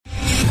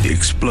The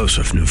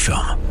explosive new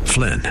film,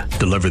 Flynn,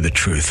 deliver the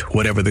truth,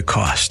 whatever the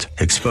cost,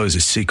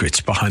 exposes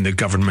secrets behind the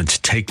government's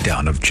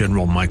takedown of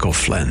General Michael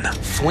Flynn.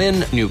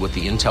 Flynn knew what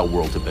the intel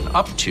world had been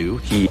up to.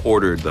 He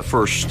ordered the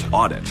first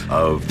audit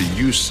of the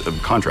use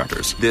of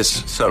contractors.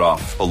 This set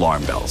off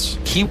alarm bells.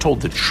 He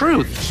told the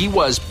truth. He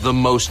was the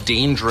most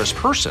dangerous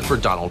person for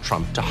Donald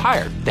Trump to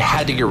hire. They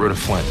had to get rid of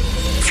Flynn.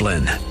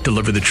 Flynn,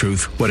 deliver the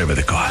truth, whatever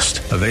the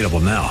cost. Available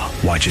now.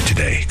 Watch it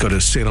today. Go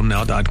to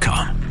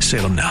salemnow.com.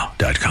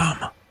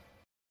 salemnow.com.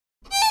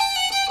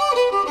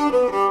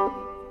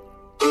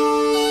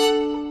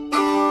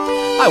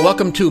 Hi,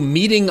 welcome to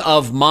Meeting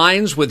of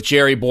Minds with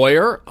Jerry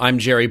Bowyer. I'm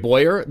Jerry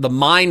Bowyer. The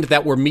mind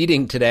that we're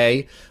meeting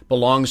today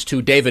belongs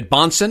to David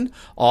Bahnsen,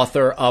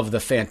 author of the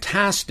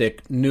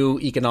fantastic new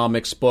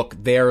economics book,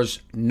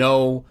 There's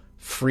No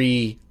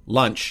Free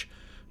Lunch,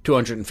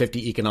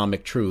 250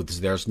 Economic Truths.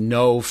 There's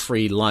no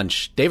free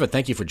lunch. David,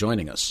 thank you for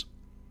joining us.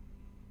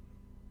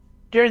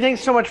 Jerry,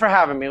 thanks so much for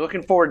having me.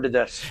 Looking forward to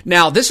this.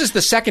 Now, this is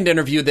the second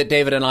interview that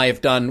David and I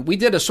have done. We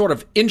did a sort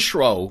of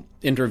intro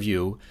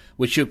interview,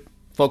 which you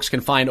folks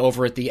can find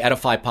over at the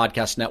Edify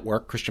Podcast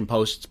Network, Christian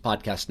Post's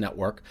podcast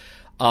network.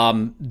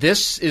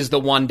 This is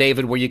the one,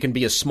 David, where you can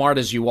be as smart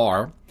as you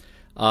are.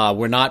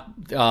 We're not,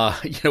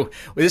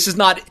 this is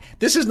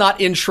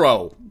not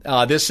intro.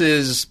 This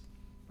is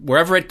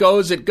wherever it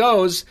goes, it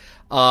goes.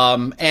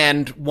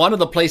 And one of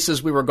the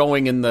places we were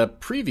going in the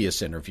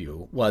previous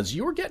interview was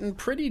you were getting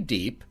pretty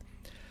deep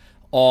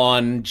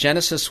on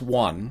Genesis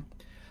 1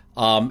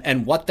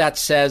 and what that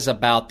says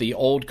about the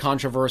old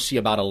controversy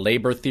about a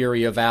labor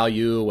theory of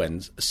value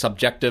and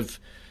subjective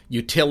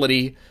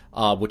utility,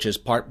 which is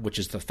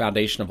the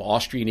foundation of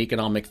Austrian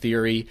economic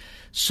theory.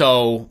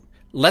 So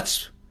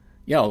let's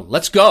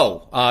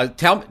go.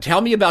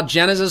 Tell me about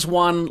Genesis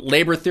 1,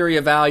 labor theory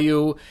of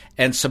value,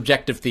 and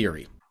subjective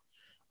theory.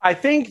 I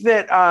think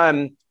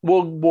that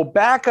we'll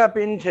back up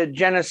into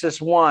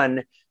Genesis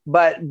 1,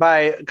 but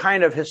by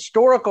kind of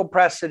historical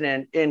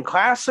precedent in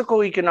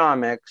classical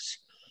economics,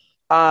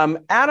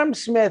 Adam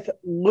Smith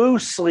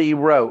loosely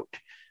wrote.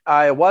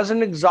 It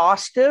wasn't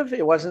exhaustive,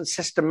 it wasn't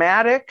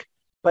systematic,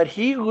 but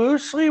he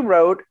loosely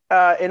wrote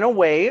in a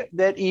way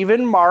that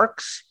even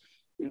Marx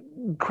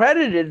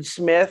credited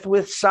Smith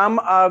with some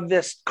of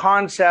this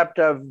concept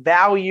of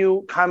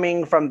value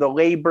coming from the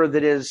labor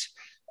that is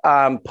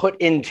put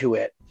into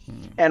it.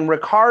 And David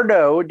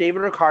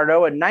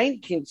Ricardo, a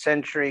 19th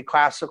century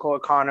classical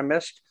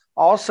economist,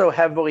 also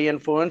heavily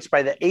influenced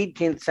by the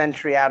 18th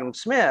century Adam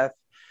Smith,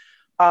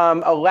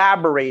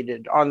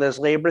 elaborated on this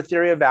labor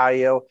theory of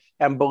value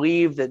and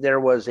believed that there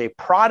was a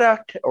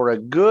product or a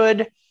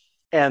good,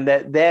 and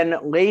that then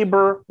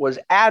labor was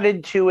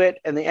added to it,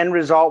 and the end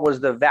result was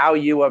the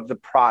value of the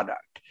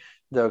product.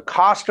 The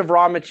cost of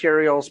raw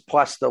materials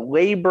plus the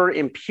labor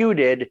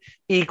imputed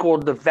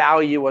equaled the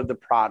value of the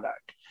product.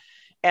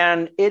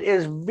 And it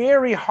is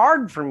very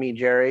hard for me,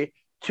 Jerry,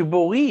 to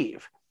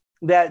believe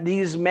that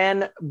these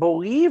men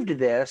believed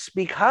this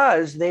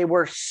because they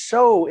were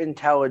so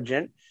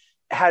intelligent,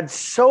 had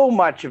so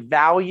much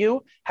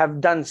value,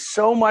 have done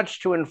so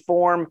much to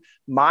inform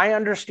my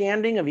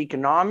understanding of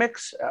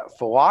economics,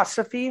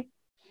 philosophy,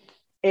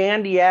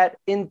 and yet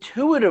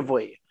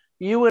intuitively,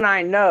 you and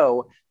I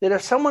know that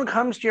if someone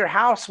comes to your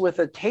house with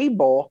a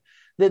table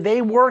that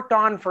they worked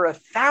on for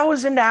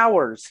 1,000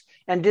 hours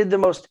and did the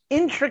most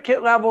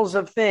intricate levels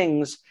of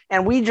things,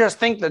 and we just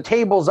think the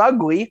table's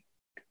ugly,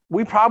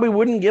 we probably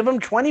wouldn't give them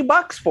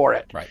 $20 for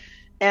it. Right.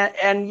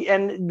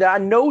 And the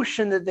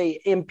notion that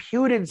they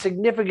imputed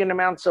significant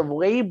amounts of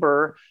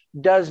labor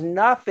does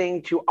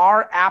nothing to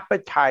our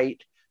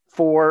appetite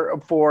for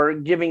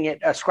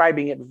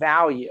ascribing it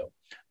value.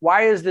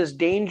 Why is this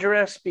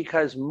dangerous?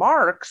 Because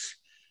Marx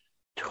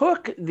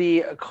took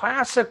the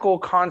classical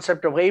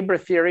concept of labor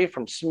theory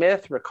from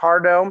Smith,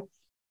 Ricardo.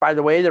 By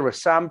the way, there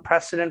was some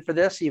precedent for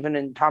this, even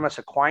in Thomas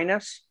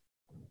Aquinas.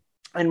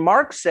 And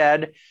Marx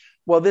said,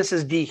 well, this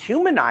is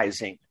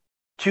dehumanizing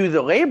to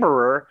the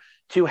laborer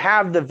to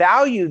have the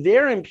value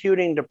they're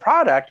imputing to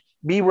product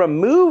be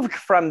removed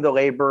from the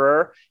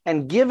laborer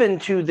and given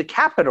to the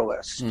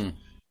capitalist,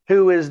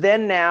 who is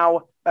then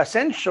now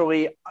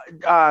essentially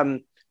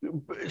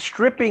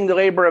stripping the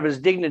labor of his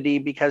dignity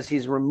because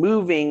he's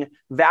removing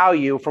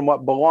value from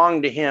what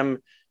belonged to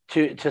him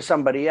to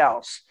somebody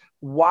else.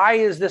 Why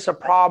is this a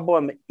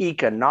problem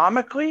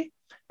economically?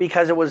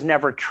 Because it was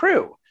never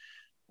true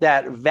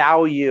that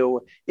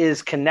value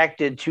is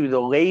connected to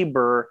the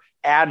labor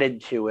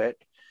added to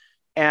it.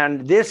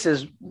 And this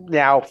is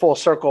now full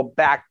circle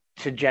back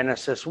to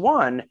Genesis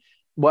 1,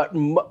 what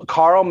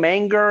Karl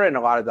Menger and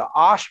a lot of the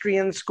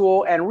Austrian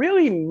school, and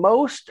really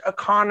most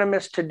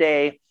economists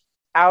today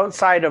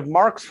outside of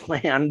Marx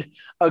land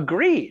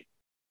agree,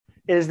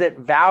 is that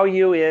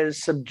value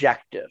is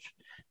subjective,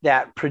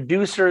 that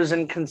producers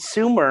and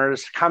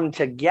consumers come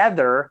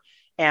together,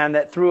 and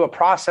that through a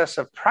process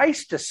of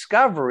price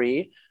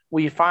discovery,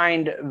 we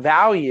find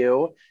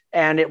value,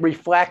 and it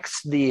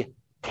reflects the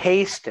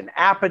taste and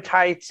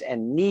appetites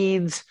and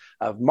needs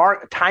of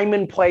time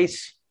and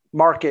place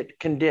market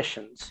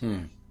conditions.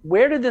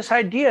 where did this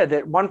idea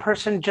that one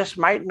person just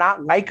might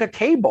not like a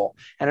table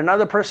and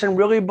another person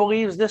really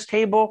believes this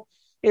table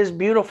is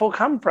beautiful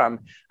come from?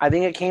 I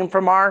think it came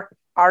from our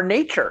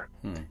nature.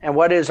 And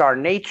what is our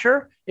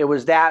nature? It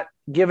was that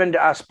given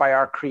to us by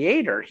our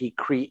Creator. He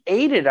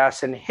created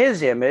us in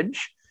His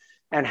image.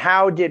 And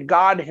how did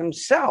God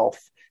Himself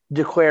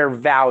declare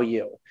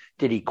value?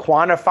 Did He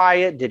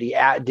quantify it?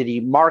 Did He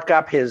mark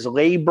up His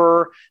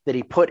labor that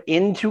He put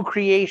into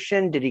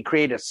creation? Did He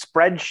create a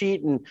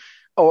spreadsheet?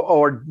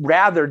 Or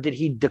rather, did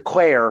He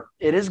declare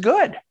it is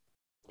good?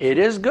 It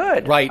is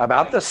good. Right.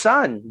 About the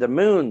sun, the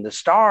moon, the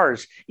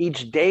stars,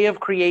 each day of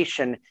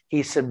creation,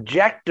 He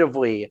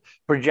subjectively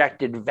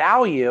projected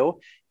value.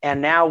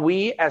 And now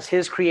we, as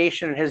His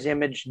creation and His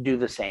image, do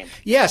the same.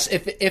 Yes,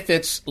 if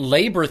it's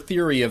labor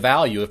theory of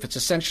value, if it's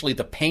essentially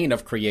the pain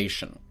of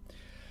creation.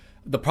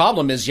 The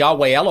problem is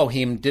Yahweh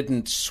Elohim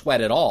didn't sweat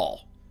at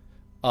all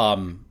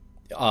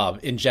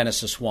in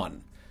Genesis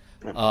 1.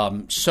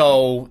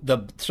 So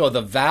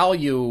the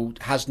value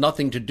has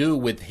nothing to do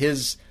with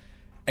His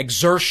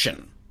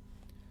exertion,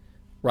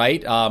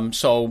 right?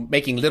 So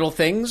making little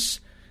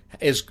things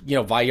is,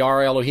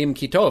 Vayar Elohim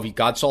Kitov.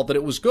 God saw that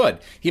it was good.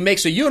 He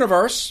makes a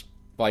universe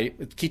by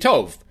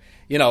Kitov.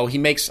 He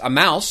makes a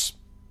mouse.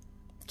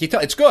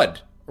 Kitov, it's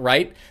good,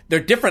 right? There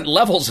are different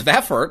levels of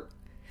effort.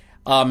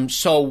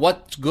 So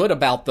what's good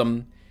about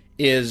them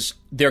is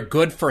they're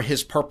good for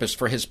His purpose,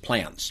 for His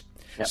plans.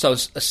 Yep. So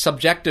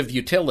subjective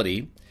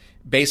utility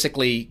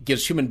basically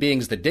gives human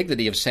beings the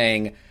dignity of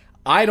saying,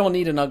 I don't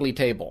need an ugly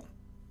table.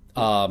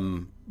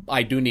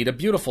 I do need a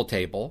beautiful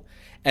table.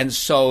 And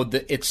so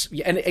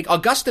and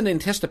Augustine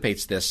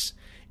anticipates this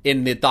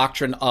in the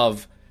doctrine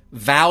of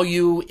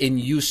value in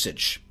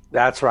usage.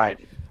 That's right.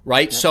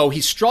 Right? Yep. So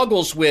he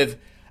struggles with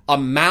a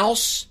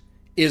mouse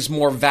is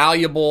more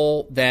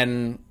valuable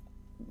than,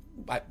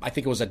 I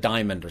think it was a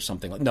diamond or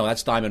something. No,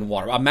 that's diamond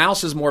water. A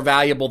mouse is more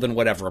valuable than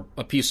whatever,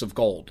 a piece of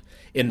gold,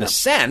 in the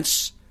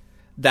sense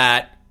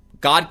that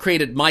God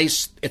created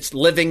mice. It's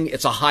living.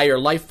 It's a higher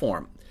life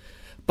form.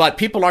 But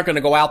people aren't going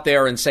to go out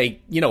there and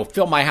say,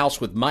 fill my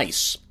house with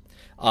mice.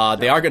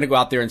 They are going to go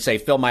out there and say,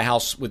 fill my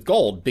house with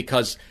gold,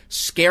 because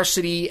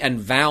scarcity and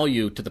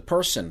value to the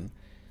person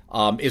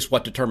is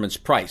what determines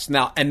price.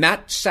 Now, and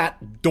that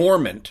sat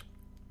dormant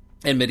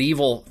in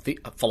medieval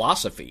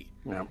philosophy.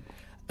 Yeah.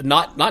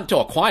 Not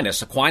until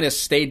Aquinas. Aquinas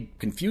stayed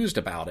confused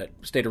about it,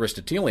 stayed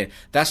Aristotelian.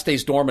 That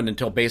stays dormant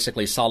until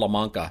basically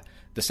Salamanca,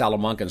 the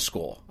Salamancan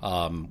school,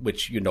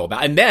 which you know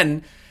about. And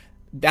then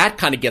that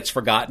kind of gets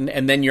forgotten.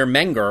 And then your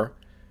Menger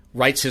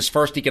writes his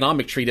first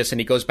economic treatise,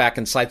 and he goes back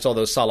and cites all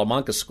those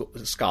Salamanca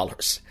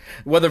scholars.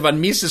 Whether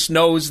von Mises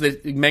knows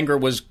that Menger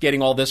was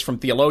getting all this from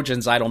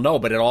theologians, I don't know,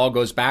 but it all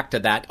goes back to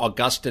that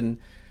Augustine,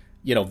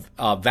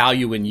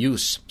 value in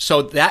use.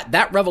 So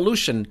that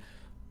revolution,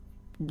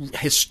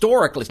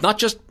 historically, it's not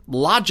just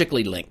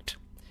logically linked.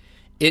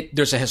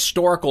 There's a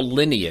historical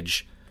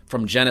lineage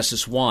from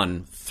Genesis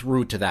 1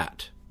 through to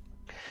that.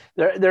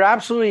 There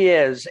absolutely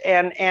is.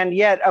 And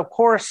yet, of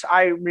course,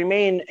 I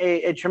remain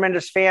a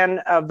tremendous fan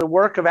of the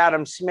work of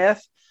Adam Smith,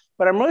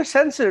 but I'm really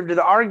sensitive to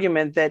the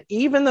argument that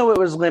even though it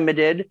was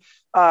limited,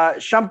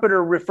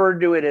 Schumpeter referred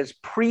to it as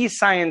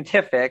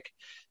pre-scientific,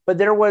 but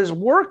there was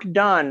work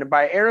done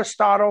by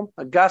Aristotle,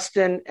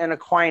 Augustine, and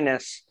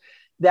Aquinas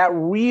that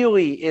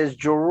really is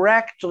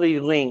directly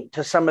linked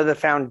to some of the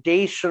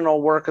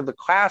foundational work of the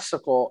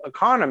classical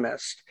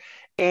economist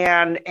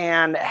and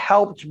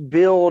helped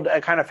build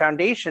a kind of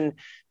foundation,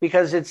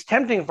 because it's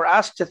tempting for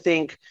us to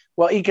think,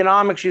 well,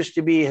 economics used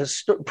to be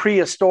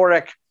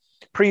prehistoric,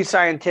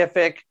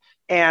 pre-scientific,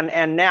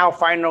 and now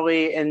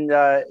finally in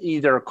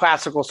either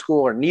classical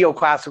school or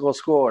neoclassical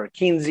school or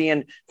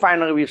Keynesian,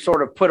 finally we've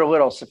sort of put a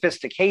little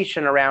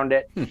sophistication around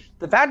it.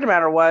 The fact of the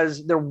matter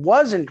was there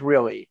wasn't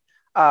really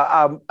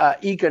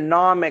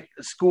economic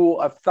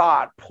school of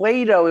thought.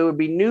 Plato, it would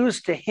be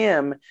news to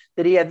him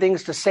that he had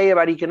things to say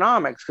about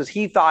economics, because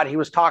he thought he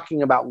was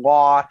talking about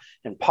law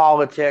and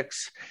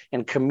politics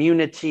and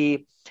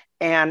community.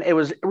 And it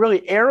was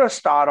really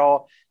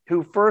Aristotle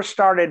who first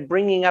started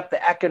bringing up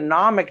the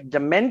economic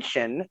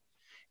dimension,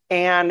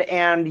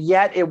 and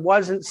yet it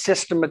wasn't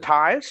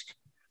systematized.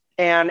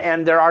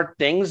 And there are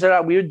things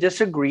that we would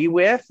disagree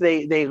with.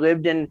 They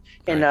lived in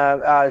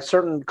a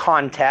certain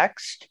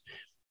context.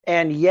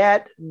 And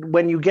yet,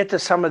 when you get to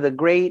some of the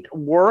great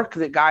work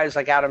that guys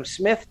like Adam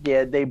Smith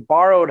did, they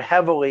borrowed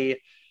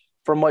heavily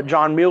from what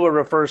John Mueller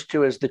refers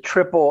to as the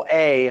triple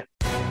A.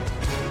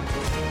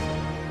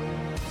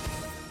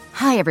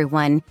 Hi,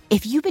 everyone.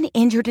 If you've been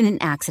injured in an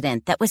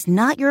accident that was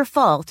not your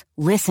fault,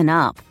 listen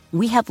up.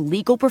 We have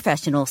legal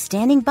professionals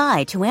standing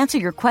by to answer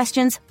your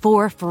questions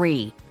for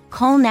free.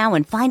 Call now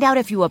and find out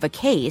if you have a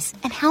case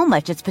and how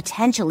much it's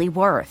potentially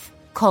worth.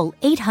 Call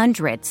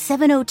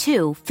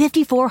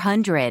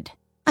 800-702-5400.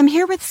 I'm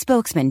here with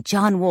spokesman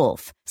John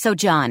Wolf. So,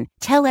 John,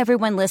 tell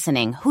everyone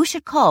listening who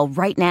should call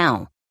right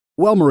now.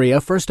 Well,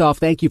 Maria, first off,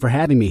 thank you for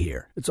having me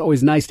here. It's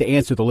always nice to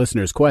answer the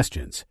listeners'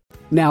 questions.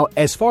 Now,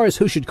 as far as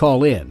who should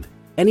call in,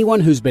 anyone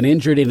who's been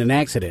injured in an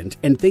accident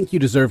and think you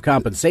deserve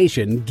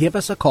compensation, give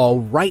us a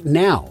call right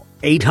now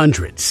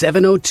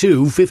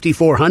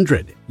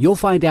 800-702-5400. You'll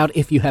find out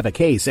if you have a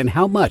case and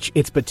how much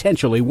it's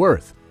potentially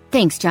worth.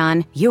 Thanks,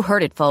 John. You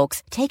heard it,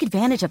 folks. Take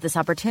advantage of this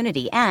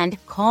opportunity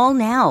and call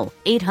now.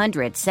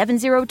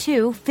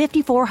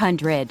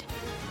 800-702-5400.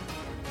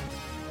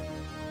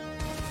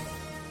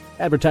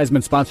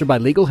 Advertisement sponsored by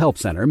Legal Help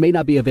Center. May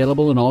not be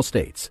available in all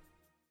states.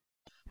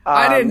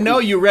 I didn't know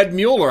you read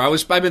Mueller.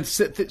 I've been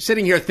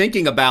sitting here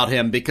thinking about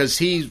him because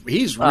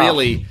he's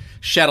really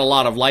shed a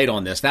lot of light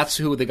on this. That's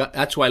who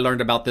I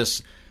learned about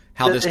this.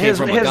 How this came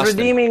from Augustine. His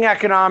redeeming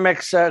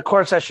economics. Of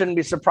course, I shouldn't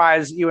be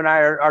surprised. You and I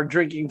are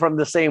drinking from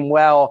the same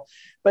well,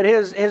 but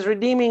his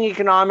redeeming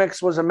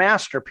economics was a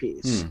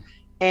masterpiece.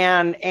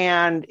 And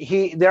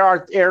there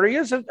are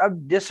areas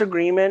of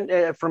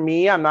disagreement for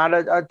me. I'm not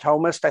a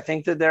Thomist. I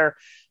think that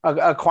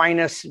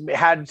Aquinas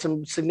had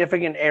some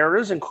significant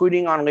errors,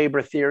 including on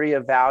labor theory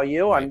of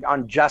value,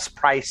 on just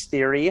price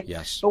theory.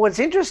 Yes. But what's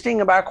interesting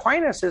about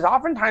Aquinas is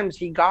oftentimes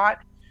he got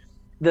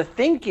the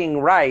thinking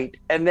right,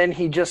 and then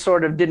he just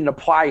sort of didn't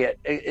apply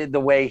it the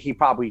way he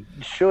probably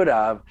should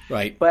have.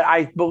 Right. But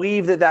I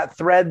believe that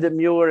thread that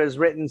Mueller has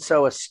written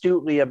so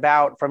astutely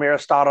about, from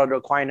Aristotle to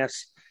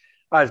Aquinas,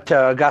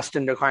 to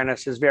Augustine to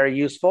Aquinas, is very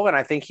useful. And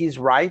I think he's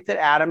right that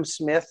Adam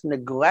Smith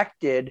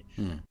neglected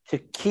to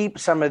keep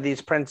some of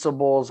these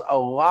principles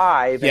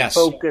alive and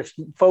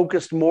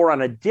focused more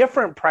on a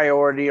different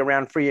priority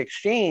around free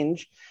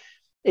exchange.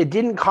 It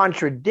didn't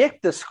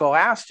contradict the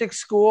scholastic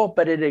school,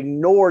 but it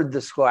ignored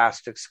the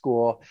scholastic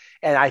school.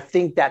 And I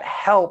think that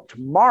helped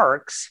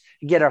Marx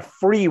get a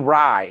free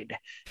ride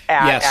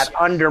at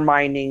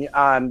undermining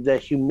the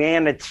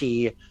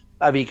humanity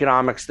of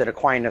economics that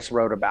Aquinas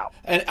wrote about.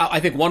 And I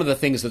think one of the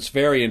things that's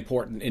very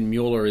important in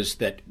Mueller is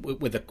that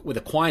with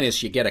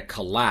Aquinas, you get a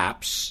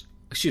collapse.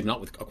 Excuse me, not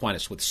with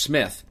Aquinas, with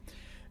Smith.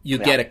 You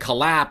get a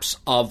collapse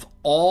of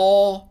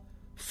all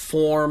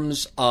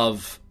forms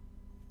of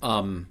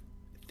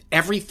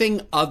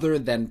everything other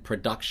than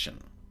production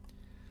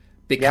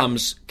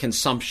becomes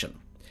consumption.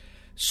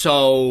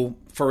 So,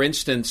 for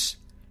instance,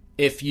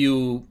 if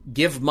you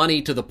give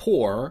money to the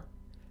poor,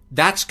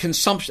 that's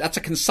consumption. That's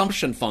a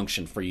consumption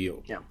function for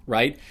you,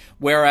 right?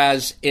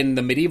 Whereas in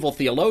the medieval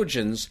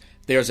theologians,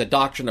 there's a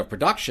doctrine of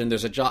production,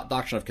 there's a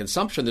doctrine of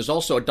consumption, there's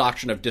also a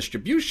doctrine of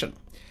distribution,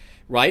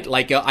 right?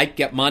 Like I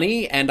get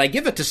money and I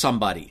give it to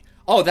somebody.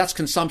 Oh, that's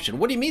consumption.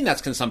 What do you mean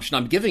that's consumption?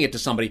 I'm giving it to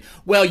somebody.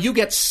 Well, you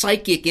get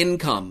psychic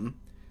income,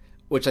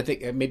 which I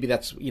think maybe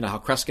that's how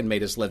Kreskin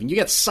made his living. You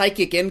get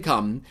psychic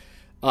income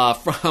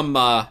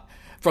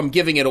from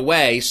giving it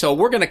away. So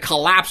we're going to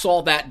collapse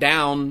all that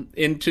down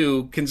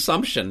into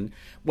consumption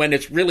when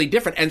it's really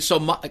different. And so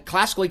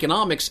classical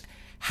economics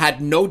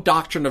had no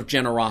doctrine of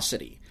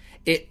generosity.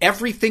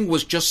 Everything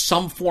was just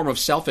some form of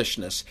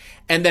selfishness.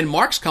 And then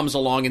Marx comes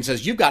along and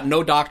says, you've got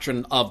no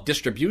doctrine of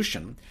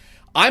distribution.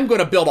 I'm going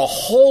to build a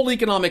whole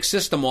economic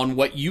system on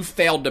what you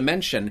failed to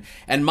mention.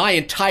 And my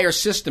entire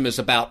system is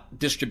about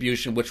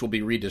distribution, which will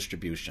be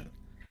redistribution.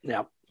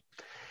 Yeah.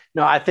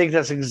 No, I think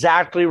that's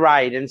exactly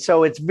right. And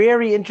so it's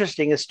very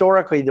interesting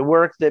historically, the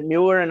work that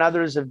Mueller and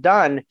others have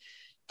done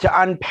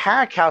to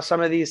unpack how some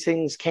of these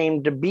things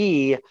came to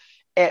be.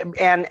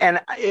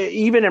 And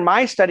even in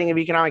my studying of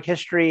economic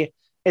history,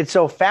 it's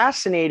so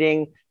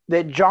fascinating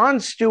that John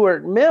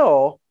Stuart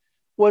Mill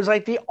was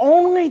like the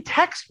only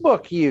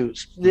textbook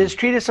used, this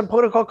treatise on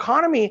political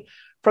economy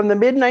from the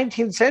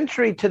mid-19th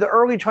century to the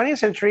early 20th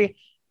century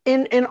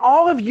in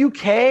all of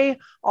UK,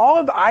 all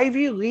of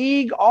Ivy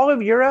League, all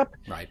of Europe.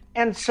 Right.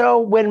 And so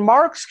when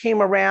Marx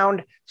came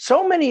around,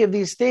 so many of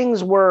these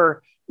things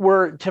were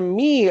to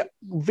me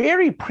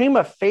very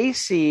prima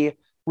facie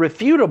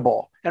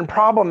refutable and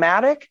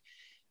problematic.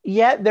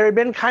 Yet there had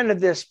been kind of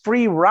this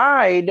free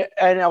ride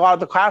in a lot of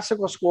the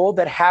classical school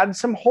that had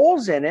some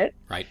holes in it.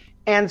 Right.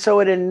 And so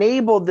it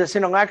enabled this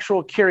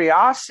intellectual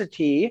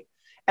curiosity.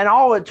 And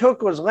all it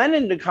took was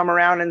Lenin to come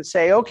around and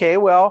say, okay,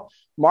 well,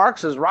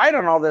 Marx is right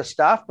on all this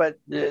stuff, but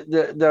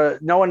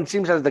no one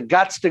seems to have the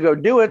guts to go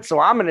do it. So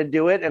I'm going to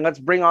do it. And let's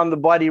bring on the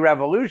bloody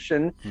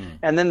revolution.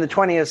 And then the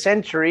 20th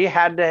century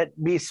had to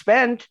be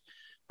spent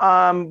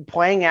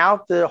playing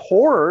out the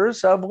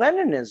horrors of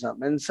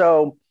Leninism. And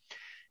so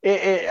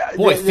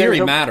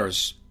theory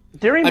matters.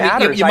 Theory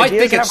matters. You might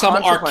think it's some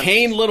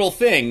arcane little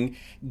thing,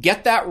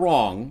 get that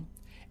wrong,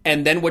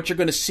 and then what you're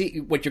going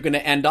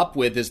to end up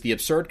with is the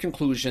absurd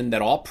conclusion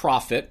that all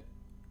profit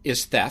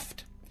is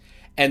theft.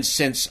 And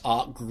since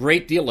a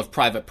great deal of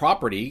private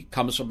property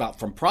comes about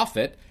from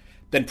profit,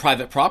 then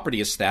private property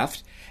is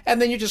theft.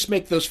 And then you just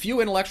make those few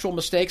intellectual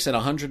mistakes and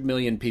 100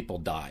 million people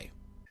die.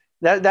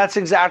 That's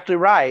exactly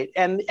right.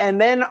 And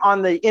then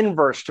on the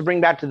inverse, to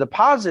bring back to the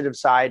positive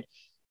side,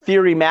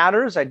 theory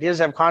matters, ideas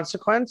have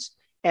consequence.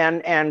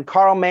 And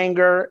Karl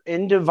Menger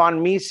into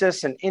von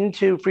Mises and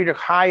into Friedrich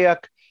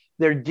Hayek,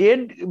 there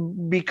did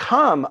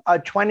become a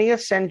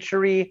 20th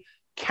century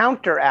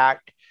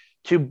counteract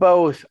to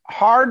both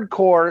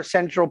hardcore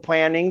central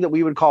planning that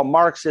we would call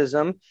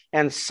Marxism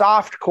and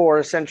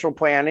softcore central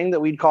planning that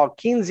we'd call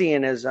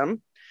Keynesianism.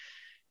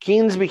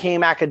 Keynes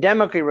became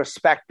academically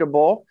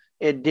respectable.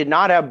 It did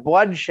not have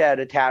bloodshed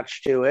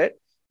attached to it.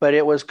 but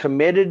it was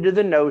committed to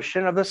the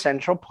notion of the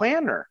central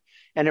planner.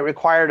 And it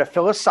required a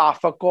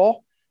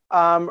philosophical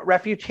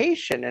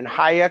refutation. And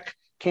Hayek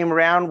came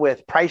around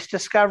with price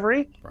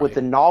discovery, with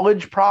the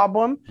knowledge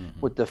problem,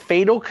 with the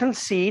fatal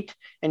conceit,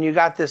 and you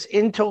got this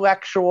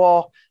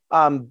intellectual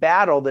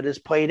battle that is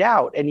played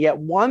out. And yet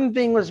one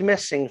thing was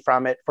missing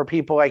from it for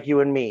people like you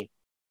and me.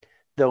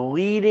 The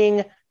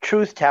leading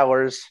truth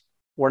tellers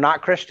were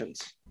not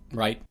Christians.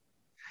 Right.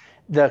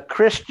 The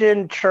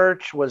Christian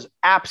church was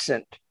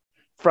absent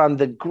from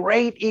the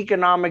great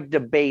economic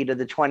debate of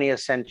the 20th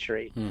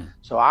century.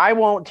 So I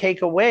won't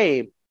take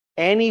away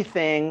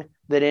anything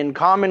that in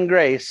Common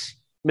Grace,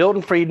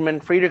 Milton Friedman,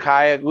 Friedrich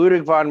Hayek,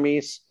 Ludwig von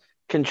Mises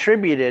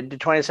contributed to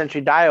 20th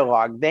century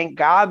dialogue. Thank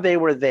God they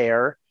were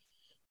there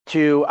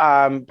to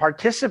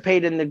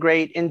participate in the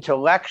great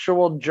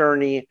intellectual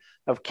journey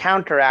of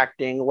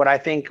counteracting what I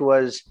think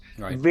was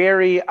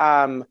very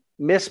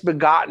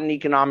misbegotten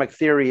economic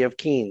theory of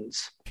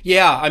Keynes.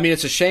 Yeah, I mean,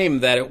 it's a shame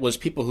that it was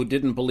people who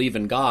didn't believe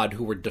in God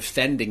who were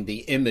defending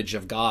the image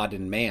of God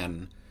in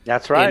man.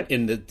 That's right.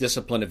 In the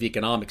discipline of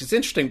economics. It's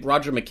interesting,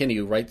 Roger McKinney,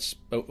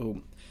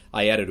 who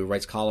I edit, who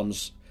writes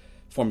columns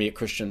for me at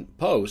Christian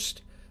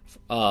Post,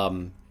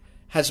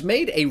 has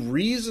made a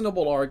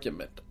reasonable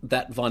argument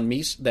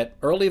that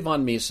early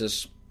von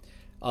Mises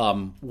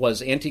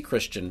was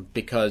anti-Christian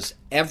because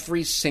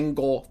every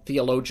single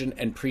theologian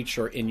and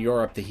preacher in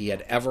Europe that he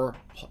had ever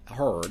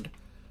heard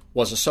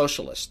was a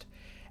socialist.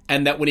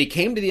 And that when he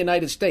came to the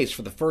United States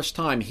for the first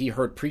time, he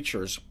heard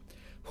preachers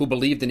who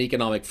believed in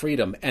economic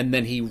freedom, and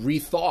then he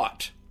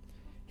rethought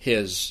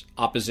his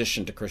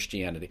opposition to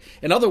Christianity.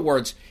 In other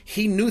words,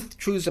 he knew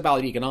truths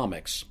about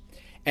economics,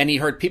 and he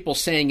heard people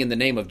saying in the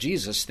name of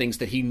Jesus things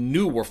that he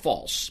knew were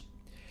false.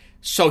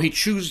 So he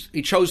chose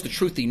the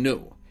truth he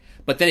knew.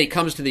 But then he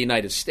comes to the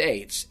United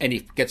States and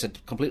he gets a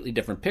completely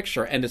different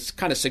picture. And it's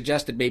kind of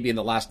suggested maybe in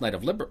the last night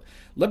of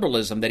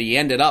liberalism that he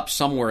ended up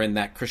somewhere in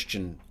that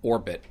Christian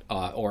orbit,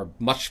 or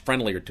much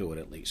friendlier to it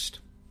at least.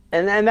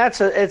 And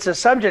it's a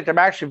subject I'm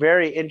actually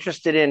very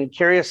interested in,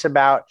 curious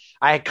about.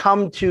 I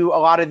come to a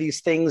lot of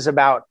these things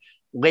about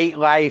late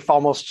life,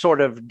 almost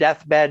sort of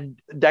deathbed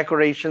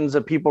declarations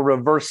of people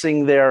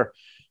reversing their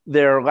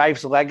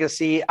life's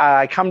legacy.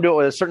 I come to it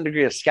with a certain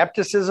degree of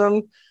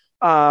skepticism.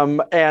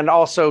 And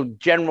also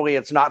generally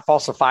it's not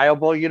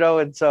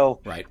falsifiable, and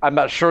so I'm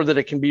not sure that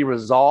it can be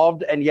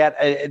resolved. And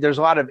yet there's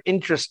a lot of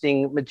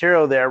interesting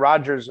material there.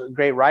 Roger's a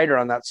great writer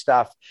on that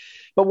stuff.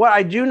 But what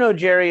I do know,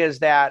 Jerry, is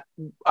that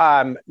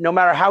no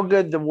matter how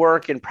good the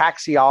work in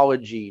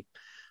praxeology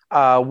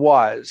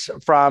was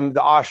from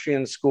the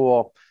Austrian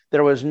school,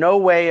 there was no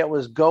way it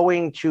was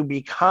going to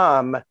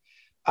become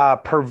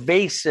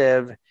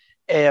pervasive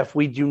if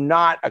we do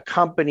not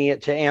accompany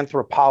it to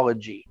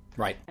anthropology.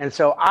 Right. And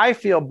so I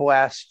feel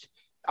blessed.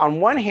 On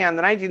one hand,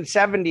 the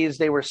 1970s,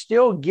 they were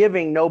still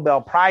giving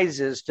Nobel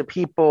Prizes to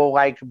people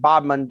like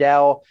Bob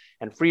Mundell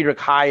and Friedrich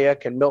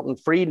Hayek and Milton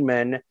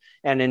Friedman.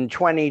 And in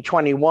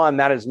 2021,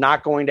 that is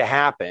not going to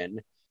happen.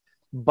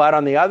 But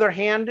on the other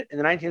hand, in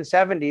the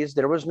 1970s,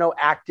 there was no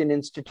Acton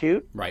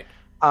Institute. Right.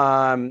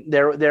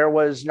 There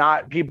was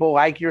not people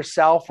like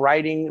yourself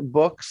writing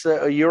books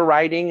you're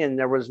writing, and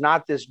there was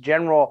not this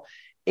general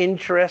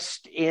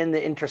interest in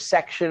the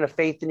intersection of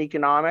faith and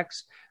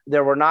economics.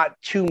 There were not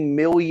 2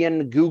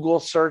 million Google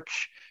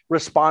search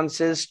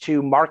responses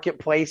to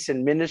marketplace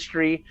and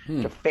ministry,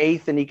 to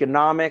faith and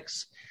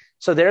economics.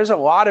 So there's a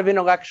lot of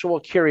intellectual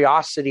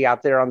curiosity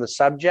out there on the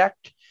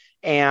subject,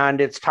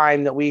 and it's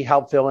time that we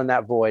help fill in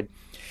that void.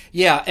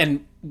 Yeah,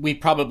 and we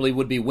probably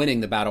would be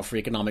winning the battle for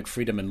economic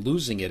freedom and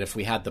losing it if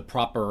we had the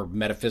proper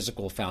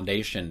metaphysical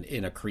foundation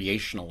in a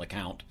creational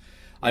account.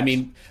 Yes. I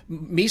mean,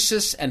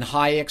 Mises and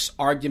Hayek's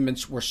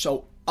arguments were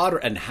so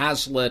and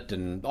Hazlitt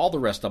and all the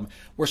rest of them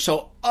were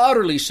so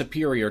utterly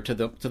superior to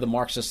the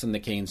Marxists and the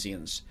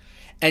Keynesians.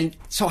 And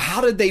so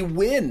how did they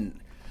win?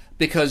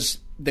 Because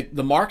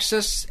the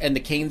Marxists and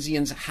the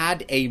Keynesians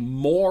had a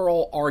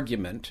moral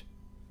argument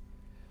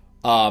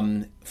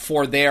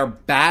for their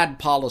bad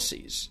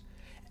policies,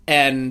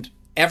 and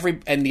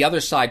the other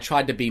side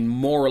tried to be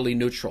morally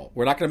neutral.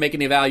 We're not going to make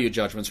any value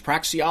judgments.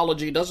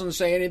 Praxeology doesn't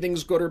say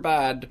anything's good or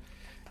bad.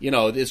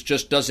 It's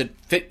just, does it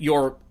fit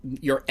your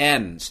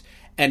ends?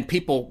 And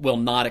people will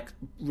not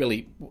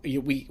really,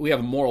 we have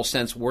a moral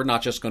sense. We're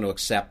not just going to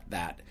accept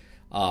that.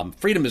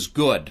 Freedom is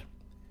good.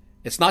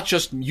 It's not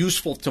just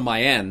useful to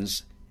my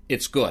ends.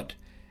 It's good.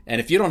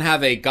 And if you don't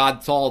have a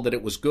God thought that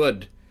it was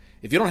good,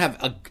 if you don't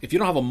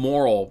have a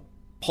moral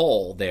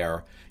pole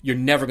there, you're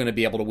never going to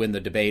be able to win the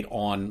debate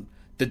on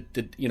the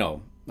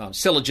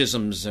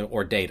syllogisms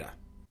or data.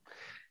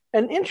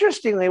 And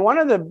interestingly, one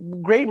of the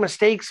great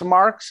mistakes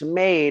Marx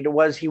made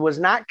was he was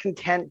not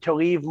content to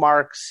leave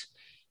Marx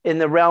in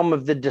the realm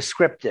of the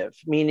descriptive,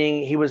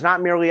 meaning he was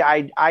not merely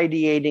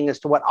ideating as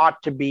to what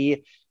ought to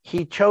be.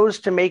 He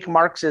chose to make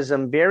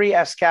Marxism very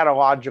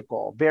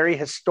eschatological, very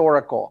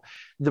historical.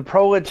 The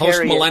proletariat...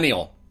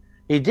 Post-millennial.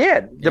 He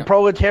did. Yeah. The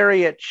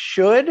proletariat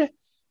should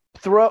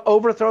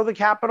overthrow the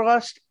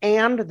capitalist,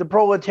 and the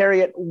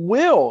proletariat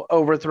will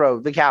overthrow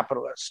the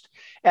capitalist.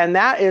 And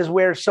that is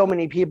where so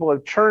many people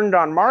have turned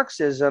on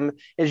Marxism,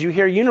 is you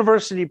hear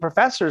university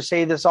professors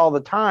say this all the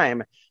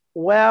time.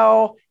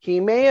 Well, he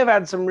may have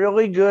had some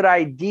really good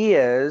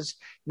ideas.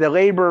 The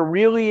labor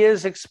really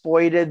is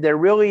exploited. There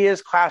really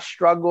is class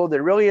struggle.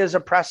 There really is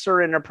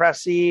oppressor and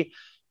oppressee.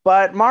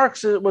 But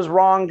Marx was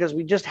wrong because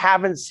we just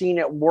haven't seen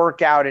it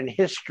work out in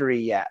history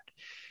yet.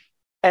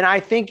 And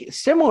I think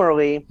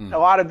similarly, a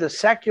lot of the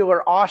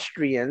secular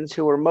Austrians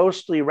who were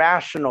mostly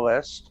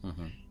rationalists,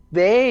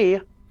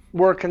 they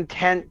were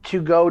content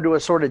to go to a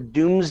sort of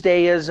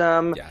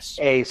doomsdayism,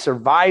 a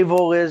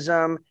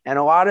survivalism, and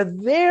a lot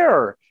of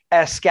their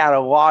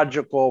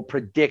eschatological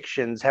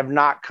predictions have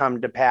not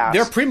come to pass.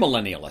 They're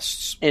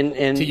premillennialists,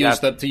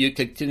 to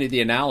continue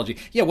the analogy.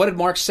 Yeah, what did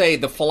Marx say?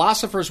 The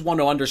philosophers want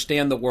to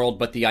understand the world,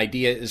 but the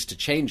idea is to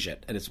change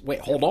it. And it's,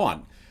 wait, hold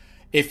on.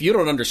 If you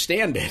don't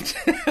understand it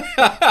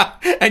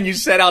and you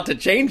set out to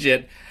change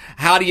it,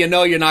 how do you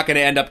know you're not going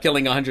to end up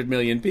killing 100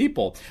 million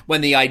people?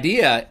 When the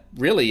idea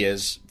really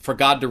is for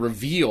God to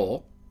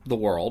reveal the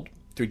world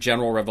through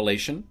general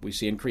revelation, we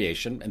see in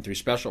creation, and through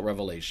special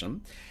revelation,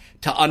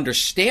 to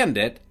understand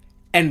it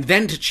and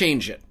then to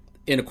change it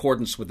in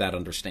accordance with that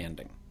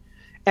understanding.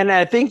 And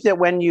I think that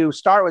when you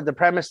start with the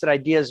premise that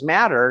ideas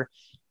matter,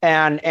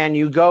 and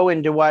you go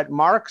into what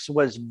Marx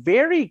was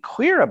very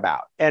clear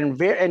about, and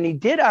he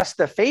did us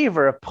the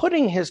favor of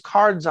putting his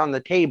cards on the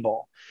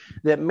table,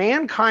 that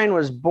mankind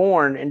was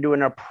born into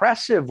an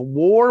oppressive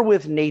war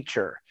with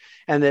nature,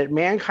 and that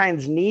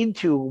mankind's need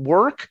to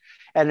work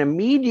and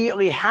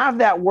immediately have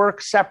that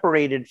work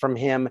separated from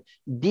him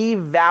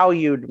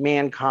devalued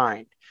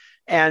mankind.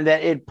 And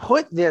that it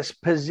put this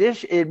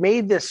position, it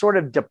made this sort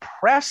of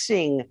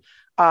depressing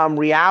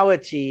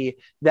reality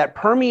that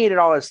permeated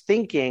all his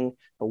thinking.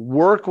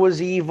 Work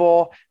was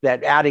evil,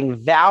 that adding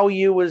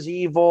value was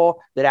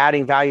evil, that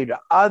adding value to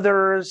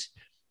others.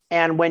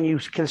 And when you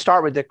can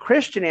start with the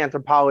Christian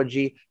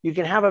anthropology, you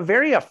can have a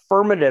very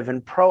affirmative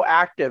and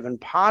proactive and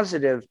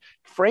positive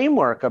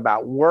framework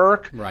about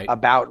work,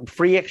 about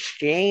free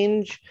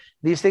exchange.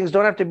 These things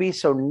don't have to be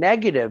so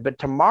negative, but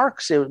to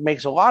Marx, it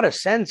makes a lot of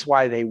sense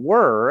why they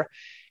were.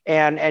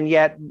 And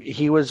yet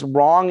he was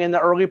wrong in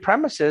the early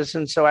premises.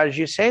 And so, as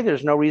you say,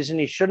 there's no reason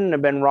he shouldn't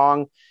have been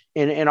wrong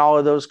in all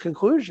of those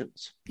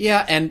conclusions.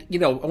 Yeah. And,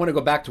 I want to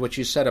go back to what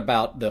you said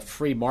about the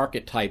free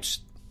market types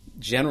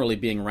generally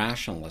being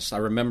rationalists. I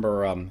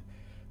remember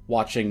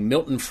watching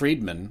Milton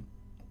Friedman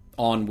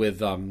on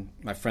with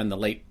my friend, the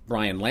late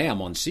Brian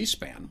Lamb, on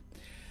C-SPAN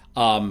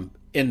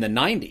in the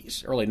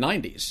 90s, early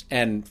 90s.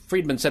 And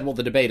Friedman said, well,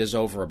 the debate is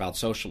over about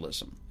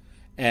socialism.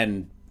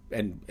 And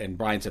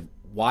Brian said,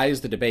 why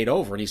is the debate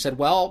over? And he said,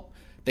 well,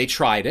 they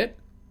tried it.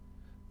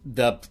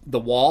 The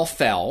wall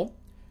fell.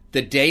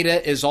 The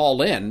data is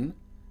all in.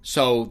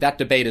 So that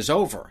debate is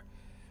over.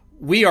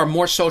 We are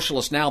more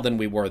socialist now than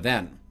we were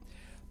then.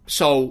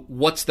 So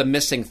what's the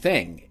missing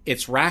thing?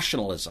 It's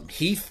rationalism.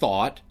 He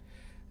thought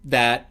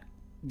that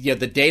the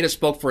data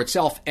spoke for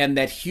itself and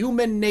that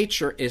human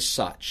nature is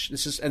such.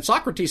 And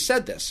Socrates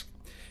said this.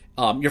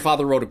 Your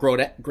father wrote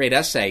a great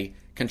essay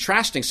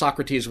contrasting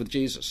Socrates with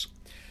Jesus.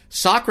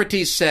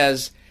 Socrates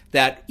says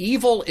that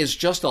evil is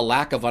just a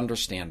lack of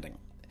understanding,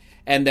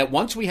 and that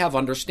once we have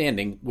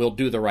understanding, we'll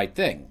do the right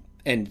thing.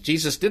 And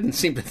Jesus didn't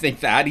seem to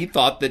think that. He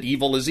thought that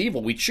evil is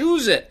evil. We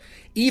choose it,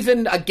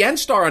 even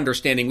against our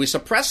understanding. We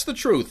suppress the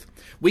truth.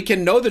 We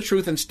can know the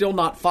truth and still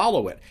not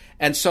follow it.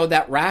 And so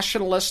that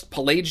rationalist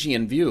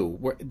Pelagian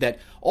view, that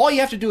all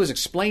you have to do is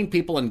explain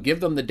people and give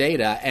them the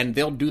data and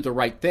they'll do the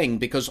right thing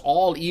because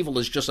all evil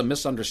is just a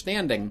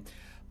misunderstanding,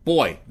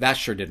 boy, that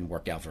sure didn't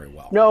work out very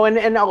well. No, and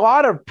a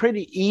lot of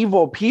pretty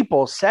evil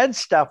people said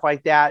stuff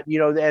like that.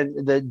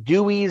 The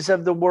Deweys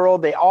of the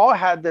world, they all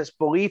had this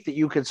belief that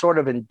you could sort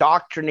of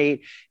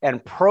indoctrinate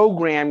and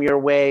program your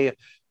way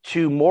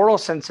to moral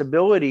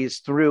sensibilities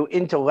through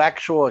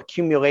intellectual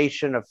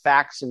accumulation of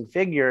facts and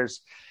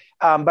figures.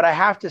 But I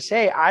have to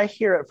say, I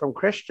hear it from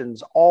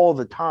Christians all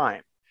the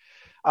time.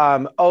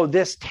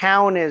 This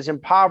town is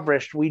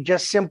impoverished. We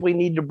just simply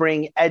need to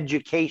bring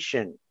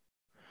education.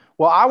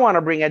 Well, I want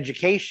to bring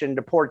education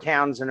to poor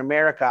towns in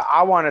America.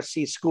 I want to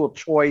see school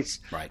choice.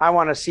 Right. I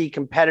want to see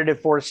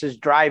competitive forces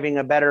driving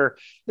a better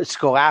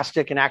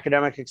scholastic and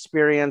academic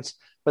experience.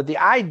 But the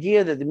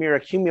idea that the mere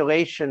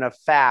accumulation of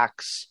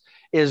facts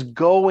is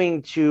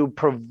going to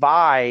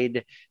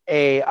provide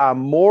a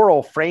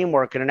moral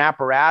framework and an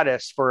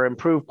apparatus for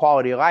improved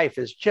quality of life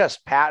is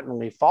just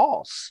patently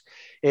false.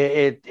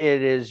 It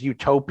is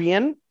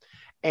utopian.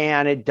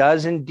 And it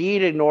does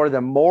indeed ignore the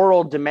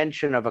moral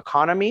dimension of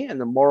economy and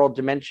the moral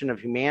dimension of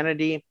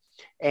humanity.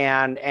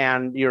 And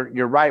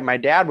you're right. My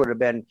dad would have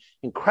been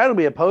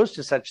incredibly opposed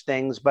to such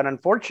things. But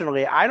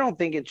unfortunately, I don't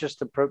think it's just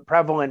the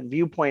prevalent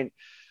viewpoint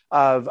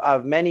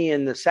of many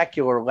in the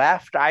secular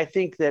left. I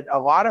think that a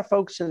lot of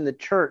folks in the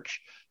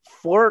church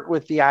flirt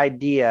with the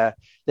idea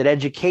that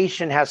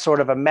education has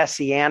sort of a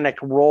messianic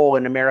role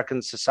in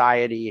American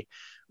society,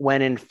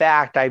 when in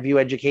fact I view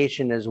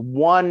education as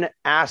one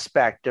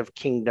aspect of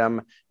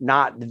kingdom,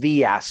 not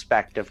the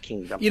aspect of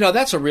kingdom.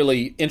 That's a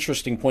really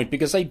interesting point,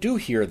 because I do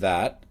hear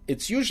that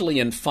It's usually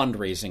in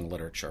fundraising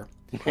literature.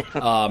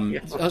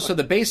 So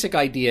the basic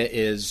idea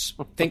is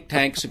think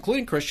tanks,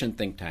 including Christian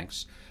think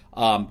tanks,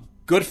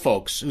 good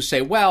folks who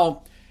say,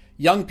 well,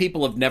 young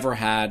people have never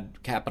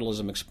had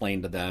capitalism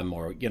explained to them,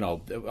 or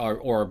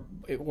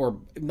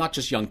not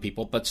just young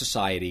people, but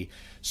society.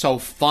 So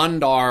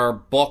fund our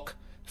book,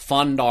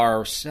 fund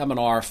our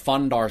seminar,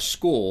 fund our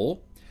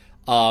school,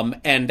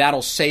 and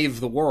that'll save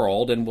the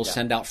world, and we'll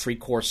send out free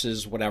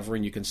courses, whatever,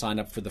 and you can sign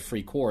up for the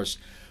free course.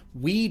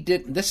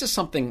 This is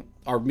something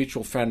our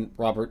mutual friend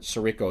Robert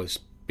Sirico has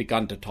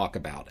begun to talk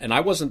about. And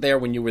I wasn't there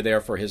when you were there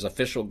for his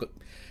official,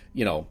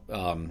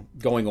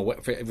 going away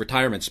for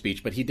retirement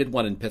speech, but he did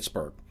one in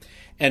Pittsburgh.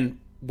 And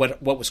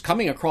what was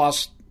coming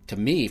across to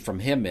me from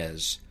him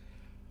is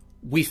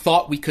we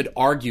thought we could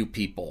argue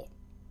people,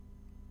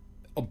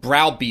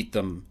 browbeat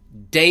them,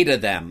 data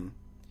them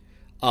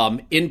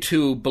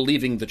into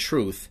believing the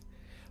truth,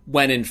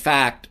 when in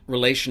fact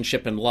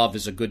relationship and love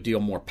is a good deal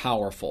more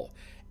powerful,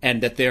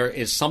 and that there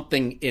is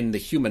something in the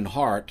human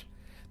heart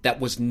that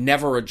was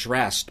never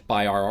addressed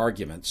by our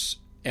arguments,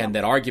 and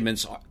that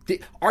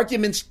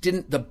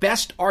the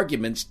best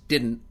arguments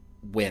didn't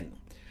win.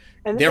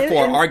 And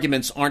therefore,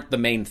 arguments aren't the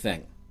main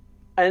thing.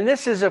 And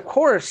this is, of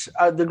course,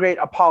 the great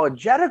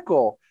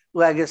apologetical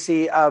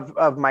legacy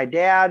of my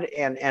dad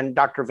and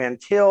Dr. Van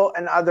Til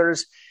and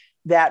others,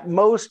 that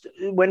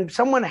when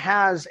someone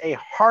has a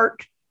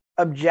heart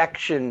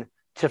objection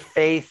to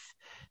faith,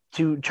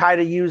 to try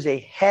to use a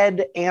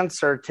head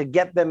answer to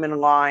get them in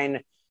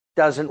line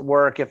doesn't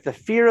work. If the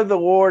fear of the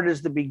Lord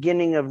is the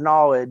beginning of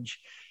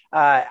knowledge,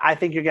 I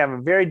think you're going to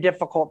have a very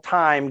difficult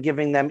time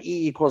giving them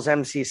E equals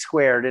MC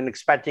squared and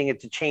expecting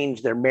it to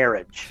change their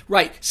marriage.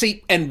 Right.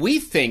 See, and we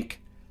think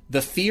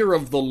the fear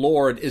of the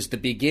Lord is the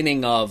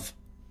beginning of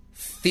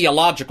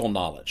theological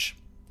knowledge.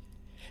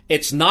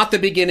 It's not the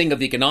beginning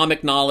of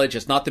economic knowledge.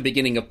 It's not the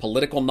beginning of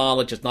political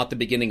knowledge. It's not the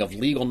beginning of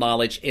legal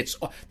knowledge. It's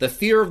the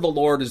fear of the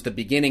Lord is the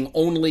beginning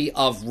only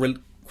of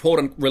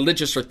quote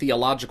religious or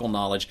theological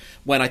knowledge,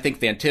 when I think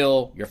Van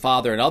Til, your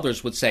father, and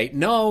others would say,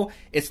 no,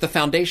 it's the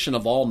foundation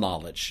of all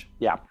knowledge.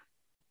 Yeah.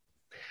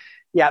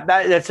 Yeah,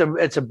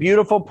 it's a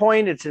beautiful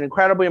point. It's an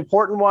incredibly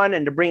important one.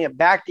 And to bring it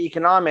back to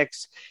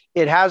economics,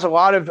 it has a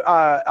lot of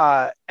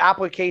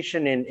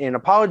application in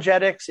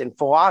apologetics, in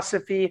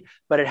philosophy,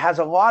 but it has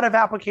a lot of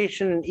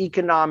application in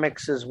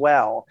economics as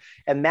well.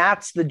 And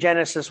that's the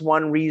Genesis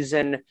 1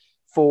 reason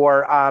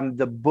for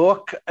the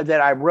book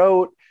that I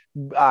wrote,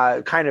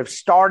 kind of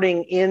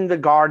starting in the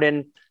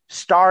garden,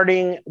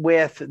 starting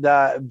with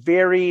the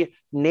very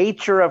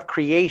nature of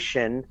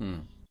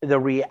creation, the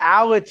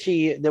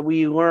reality that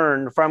we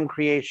learn from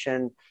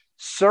creation,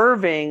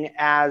 serving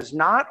as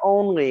not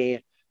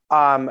only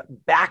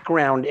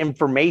background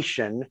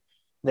information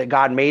that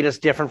God made us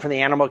different from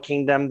the animal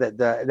kingdom,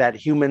 that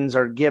humans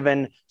are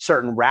given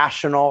certain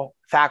rational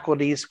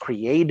faculties,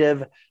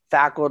 creative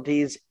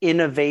faculties,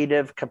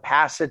 innovative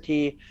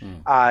capacity,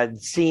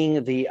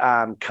 seeing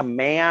the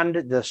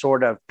command, the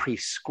sort of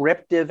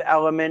prescriptive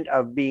element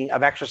of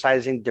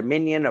exercising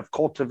dominion, of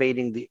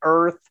cultivating the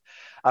earth,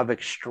 of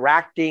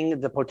extracting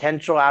the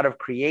potential out of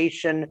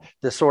creation,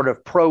 the sort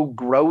of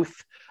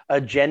pro-growth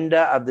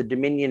agenda of the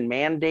dominion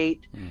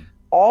mandate.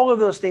 All of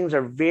those things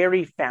are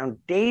very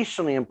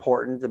foundationally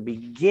important, the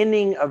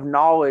beginning of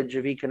knowledge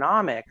of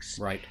economics.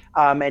 Right.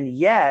 And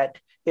yet,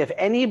 if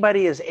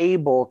anybody is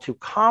able to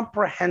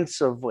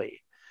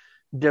comprehensively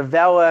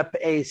develop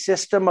a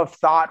system of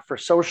thought for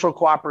social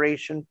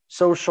cooperation,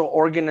 social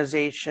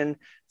organization,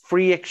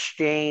 free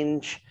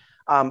exchange,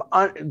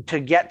 to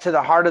get to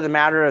the heart of the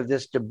matter of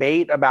this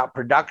debate about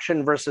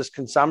production versus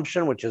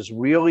consumption, which is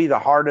really the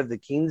heart of the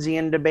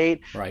Keynesian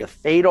debate. Right. The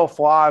fatal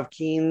flaw of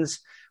Keynes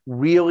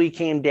really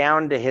came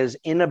down to his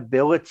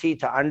inability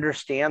to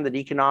understand that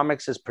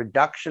economics is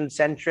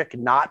production-centric,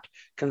 not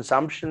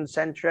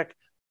consumption-centric.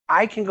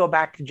 I can go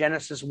back to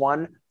Genesis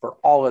 1 for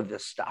all of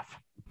this stuff.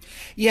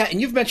 Yeah,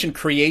 and you've mentioned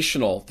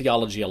creational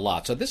theology a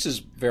lot, so this is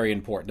very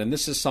important. And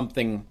this is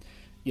something,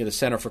 the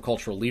Center for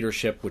Cultural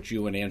Leadership, which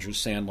you and Andrew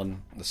Sandlin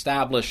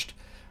established.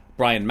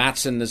 Brian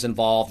Mattson is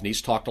involved, and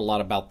he's talked a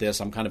lot about this.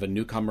 I'm kind of a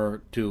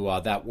newcomer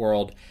to that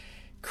world.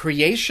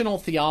 Creational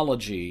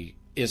theology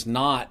is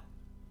not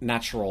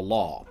natural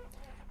law,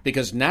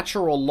 because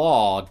natural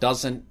law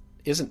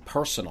isn't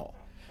personal.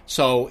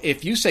 So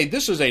if you say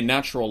this is a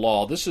natural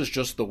law, this is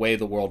just the way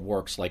the world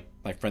works, like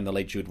my friend the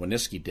late Jude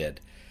Wanniski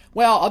did,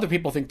 well, other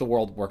people think the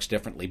world works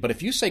differently. But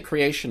if you say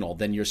creational,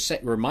 then you're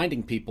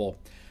reminding people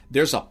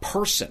there's a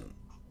person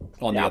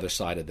on the other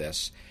side of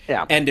this.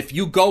 Yeah. And if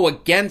you go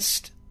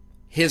against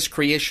his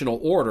creational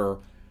order,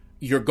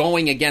 you're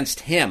going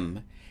against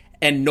him,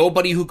 and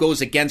nobody who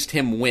goes against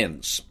him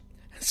wins.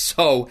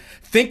 So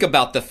think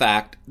about the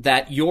fact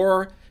that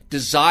your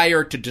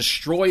desire to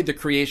destroy the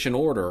creation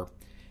order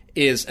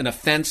is an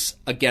offense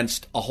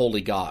against a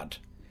holy God,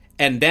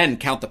 and then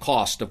count the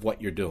cost of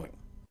what you're doing.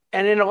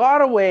 And in a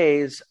lot of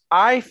ways,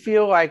 I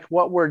feel like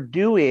what we're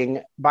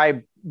doing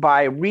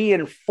by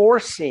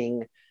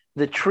reinforcing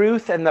the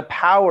truth and the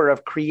power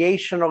of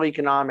creational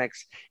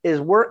economics is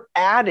we're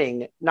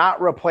adding,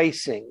 not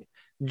replacing,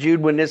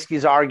 Jude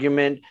Wanniski's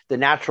argument, the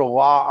natural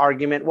law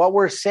argument. What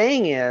we're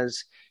saying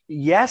is,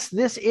 yes,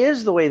 this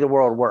is the way the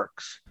world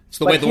works. It's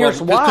the way the world,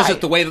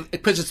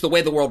 because it's the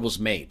way the world was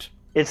made.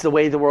 It's the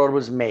way the world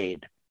was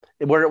made.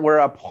 We're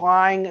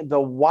applying the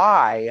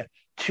why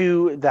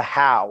to the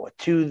how,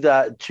 to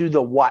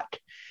the what.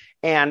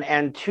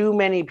 And too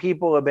many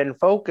people have been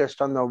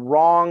focused on the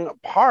wrong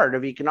part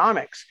of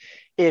economics.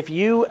 If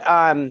you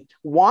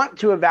want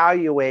to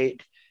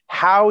evaluate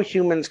how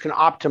humans can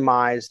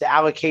optimize the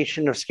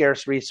allocation of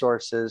scarce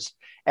resources,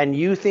 and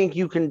you think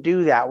you can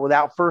do that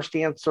without first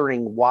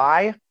answering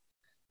why,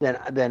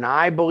 then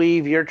I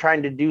believe you're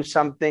trying to do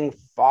something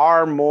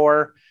far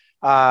more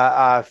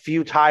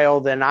futile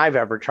than I've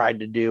ever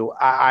tried to do.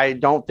 I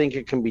don't think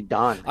it can be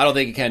done. I don't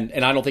think it can,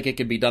 and I don't think it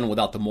can be done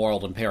without the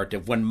moral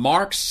imperative. When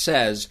Marx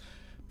says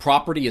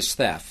property is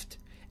theft,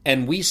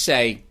 and we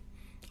say,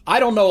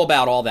 I don't know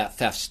about all that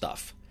theft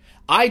stuff.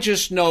 I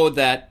just know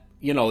that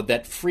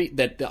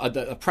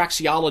the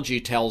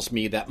praxeology tells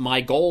me that my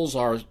goals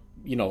are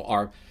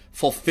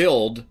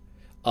fulfilled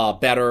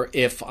better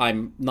if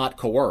I'm not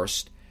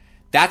coerced.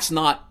 That's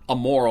not a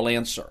moral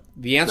answer.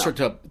 The answer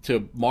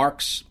to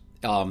Marx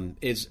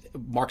is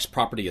Marx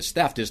property is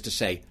theft is to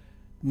say,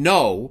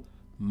 no,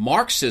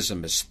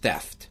 Marxism is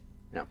theft.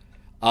 No.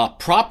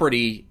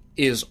 Property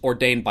is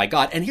ordained by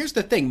God. And here's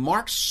the thing,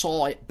 Marx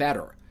saw it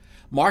better.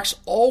 Marx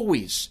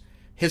always,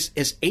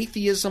 his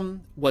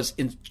atheism was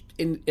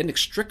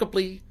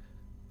inextricably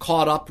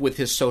caught up with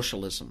his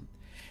socialism.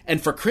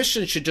 And for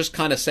Christians should just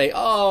kind of say,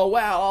 oh,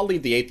 well, I'll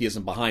leave the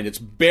atheism behind. It's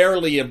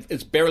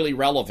barely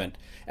relevant.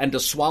 And to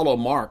swallow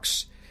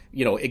Marx,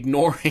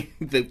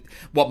 ignoring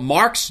what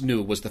Marx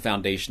knew was the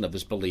foundation of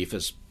his belief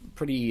is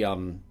pretty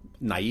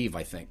naive,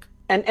 I think.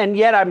 And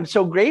yet I'm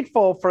so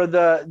grateful for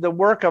the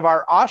work of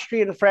our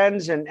Austrian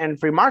friends and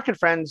free market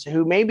friends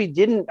who maybe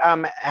didn't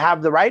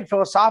have the right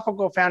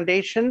philosophical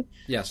foundation.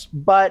 Yes.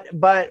 But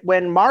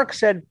when Marx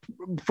said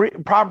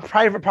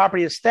private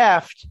property is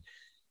theft,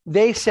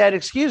 they said,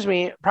 excuse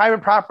me,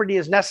 private property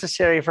is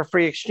necessary for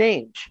free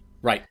exchange.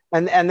 Right.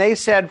 And they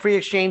said free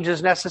exchange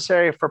is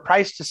necessary for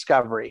price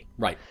discovery.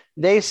 Right.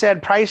 They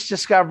said price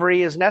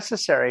discovery is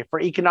necessary for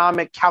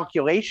economic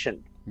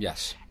calculation.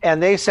 Yes.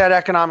 And they said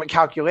economic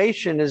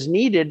calculation is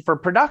needed for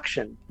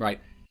production. Right.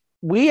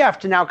 We have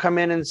to now come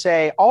in and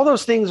say all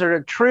those things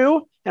are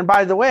true. And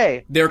by the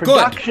way, they're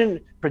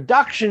good.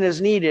 Production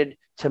is needed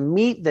to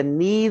meet the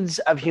needs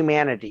of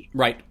humanity.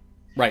 Right.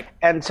 Right.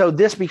 And so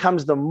this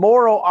becomes the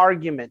moral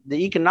argument.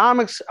 The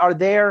economics are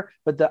there,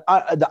 but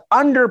the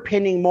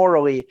underpinning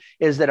morally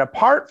is that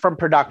apart from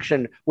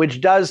production, which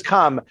does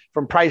come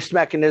from price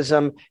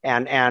mechanism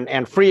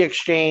and free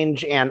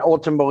exchange and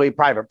ultimately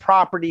private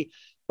property,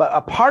 but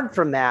apart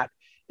from that,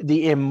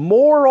 the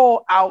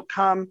immoral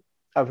outcome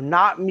of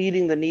not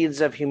meeting the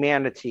needs of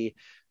humanity,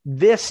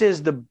 this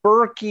is the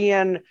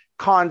Burkean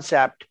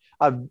concept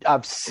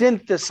of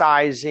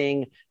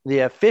synthesizing the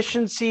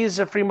efficiencies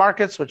of free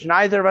markets, which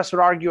neither of us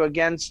would argue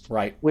against,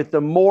 right, with the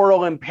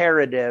moral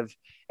imperative.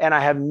 And I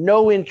have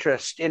no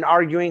interest in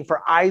arguing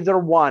for either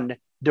one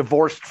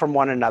divorced from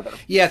one another.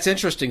 Yeah, it's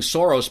interesting.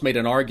 Soros made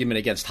an argument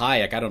against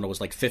Hayek, I don't know, it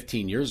was like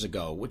 15 years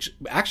ago, which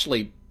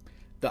actually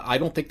I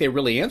don't think they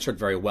really answered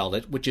very well,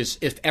 which is,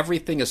 if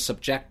everything is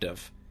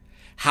subjective,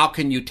 how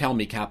can you tell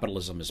me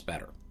capitalism is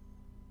better?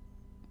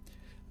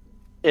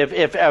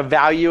 If a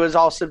value is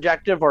all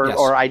subjective or, yes,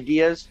 or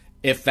ideas?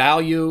 If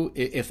value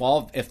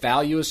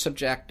is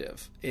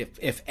subjective,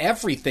 if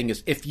everything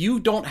is, if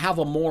you don't have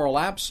a moral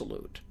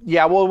absolute.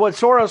 Yeah, well, what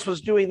Soros was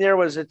doing there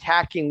was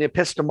attacking the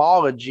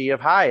epistemology of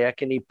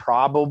Hayek, and he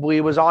probably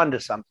was onto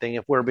something,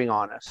 if we're being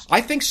honest. I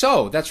think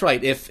so. That's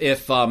right.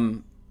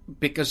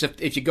 Because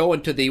if you go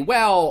into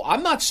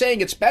I'm not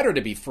saying it's better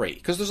to be free,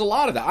 because there's a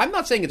lot of that. I'm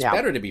not saying it's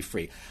better to be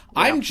free. Yeah.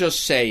 I'm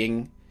just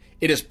saying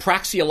it is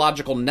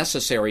praxeological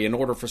necessary in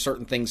order for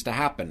certain things to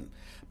happen.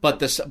 But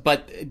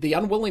the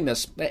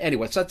unwillingness,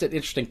 anyway, so that's an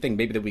interesting thing.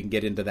 Maybe that we can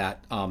get into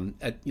that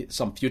at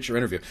some future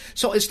interview.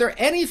 So is there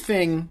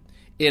anything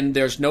in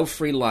There's No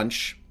Free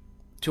Lunch,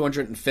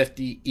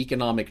 250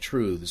 Economic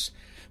Truths,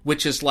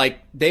 which is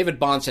like David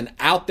Bahnsen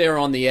out there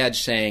on the edge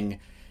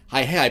saying,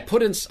 hey, I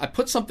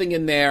put something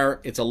in there,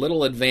 it's a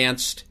little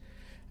advanced,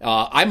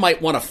 I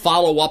might want to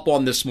follow up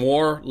on this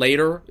more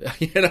later,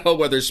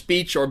 whether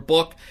speech or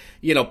book,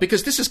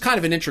 because this is kind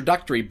of an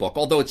introductory book.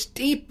 Although it's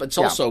deep, it's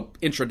also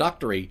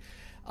introductory.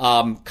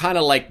 Kind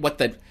of like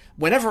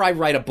whenever I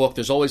write a book,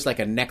 there's always like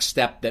a next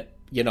step that,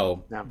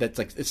 that's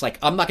like, it's like,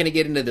 I'm not going to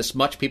get into this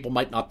much. People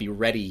might not be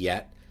ready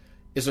yet.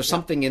 Is there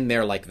something in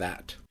there like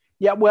that?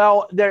 Yeah,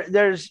 well,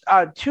 there's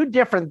two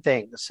different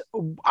things.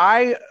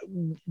 I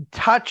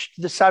touched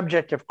the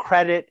subject of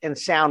credit and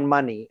sound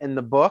money in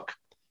the book,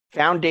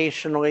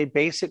 foundationally,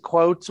 basic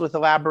quotes with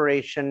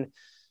elaboration.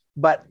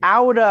 But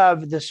out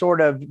of the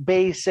sort of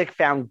basic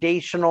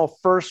foundational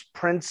first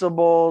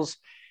principles,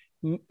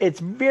 it's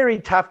very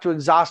tough to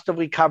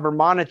exhaustively cover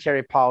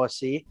monetary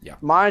policy. Yeah.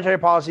 Monetary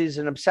policy is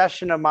an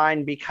obsession of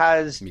mine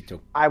because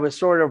I was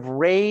sort of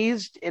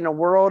raised in a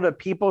world of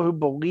people who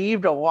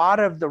believed a lot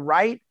of the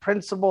right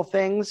principle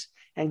things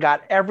and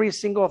got every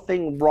single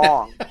thing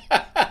wrong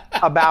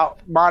about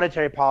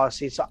monetary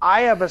policy. So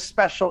I have a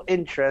special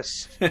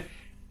interest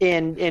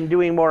in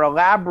doing more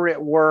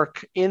elaborate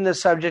work in the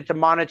subject of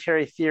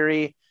monetary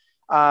theory.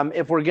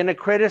 If we're going to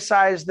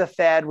criticize the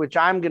Fed, which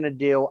I'm going to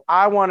do,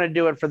 I want to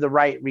do it for the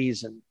right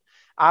reason.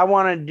 I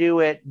want to do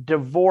it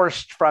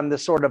divorced from the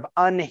sort of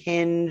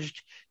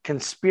unhinged,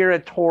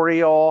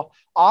 conspiratorial,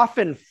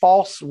 often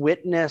false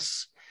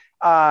witness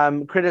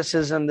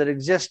criticism that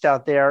exists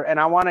out there. And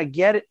I want to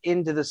get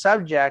into the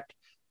subject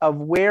of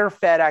where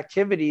Fed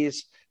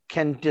activities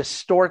can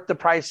distort the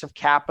price of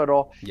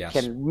capital,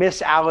 can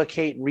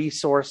misallocate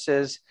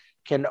resources,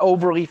 can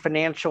overly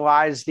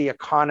financialize the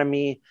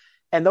economy.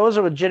 And those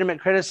are legitimate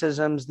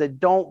criticisms that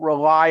don't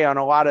rely on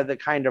a lot of the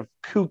kind of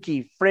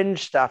kooky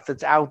fringe stuff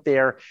that's out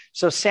there.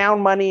 So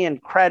sound money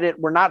and credit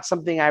were not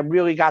something I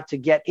really got to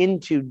get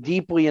into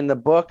deeply in the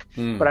book,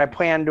 but I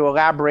plan to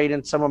elaborate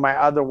in some of my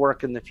other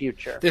work in the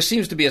future. There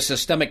seems to be a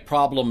systemic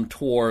problem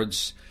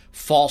towards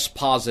false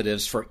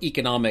positives for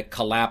economic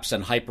collapse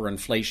and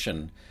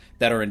hyperinflation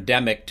that are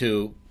endemic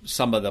to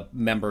some of the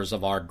members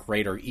of our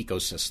greater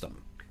ecosystem.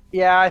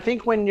 Yeah, I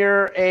think when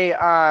you're a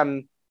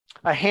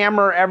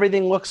hammer,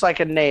 everything looks like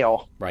a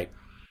nail. Right.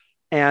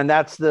 And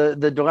that's the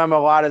dilemma a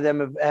lot of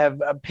them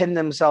have pinned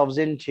themselves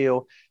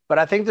into. But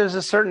I think there's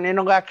a certain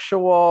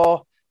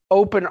intellectual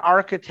open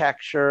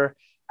architecture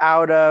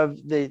out of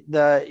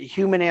the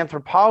human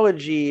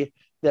anthropology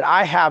that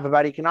I have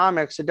about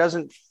economics. It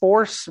doesn't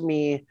force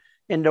me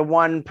into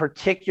one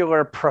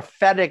particular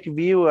prophetic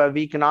view of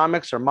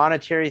economics or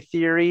monetary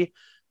theory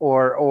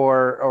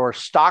or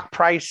stock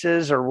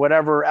prices or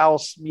whatever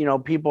else,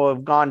 people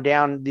have gone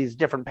down these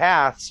different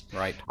paths.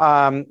 Right.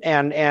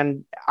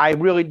 And I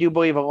really do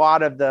believe a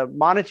lot of the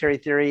monetary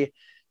theory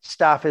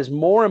stuff is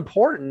more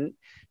important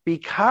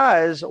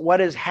because what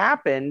has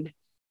happened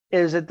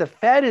is that the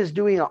Fed is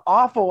doing an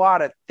awful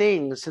lot of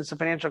things since the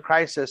financial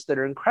crisis that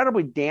are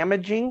incredibly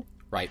damaging.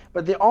 Right.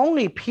 But the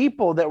only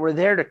people that were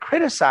there to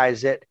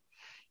criticize it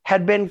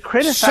had been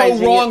criticizing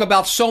so wrong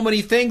about so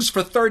many things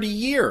for 30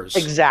 years.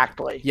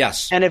 Exactly.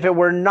 Yes. And if it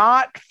were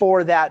not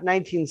for that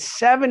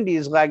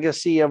 1970s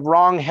legacy of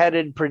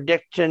wrong-headed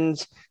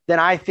predictions,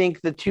 then I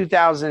think the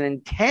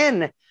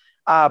 2010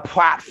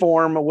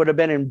 platform would have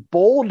been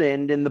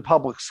emboldened in the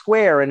public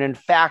square. And in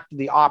fact,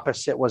 the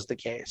opposite was the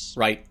case.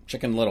 Right.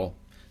 Chicken Little.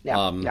 Yeah.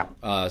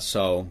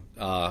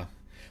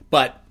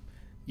 But,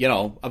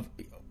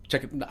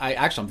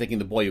 I'm thinking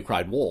The Boy Who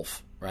Cried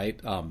Wolf. Right.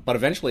 But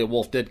eventually a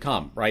wolf did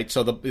come. Right.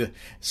 So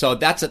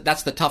that's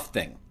the tough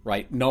thing.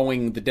 Right.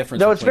 Knowing the difference.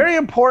 Though it's very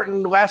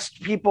important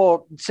lest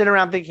people sit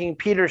around thinking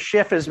Peter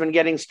Schiff has been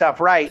getting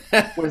stuff right.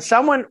 When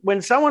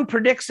someone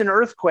predicts an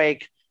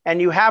earthquake and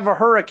you have a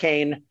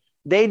hurricane,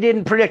 they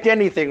didn't predict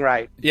anything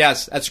right.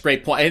 Yes, that's a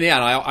great point.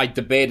 And I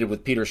debated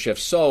with Peter Schiff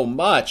so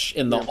much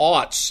in the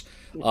aughts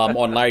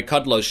on Larry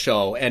Kudlow's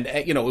show. And,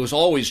 it was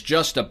always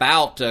just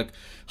about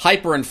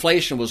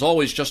hyperinflation was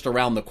always just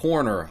around the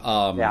corner.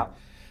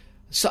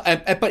 So,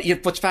 but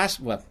what's fast?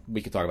 Well,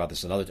 we could talk about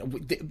this another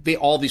time.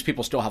 All these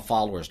people still have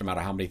followers, no matter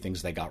how many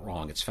things they got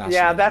wrong. It's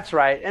fascinating. Yeah, that's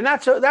right, and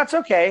that's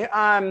okay.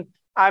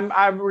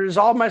 I've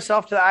resolved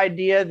myself to the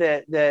idea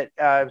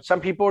that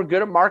some people are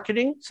good at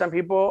marketing, some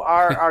people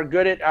are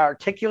good at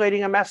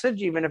articulating a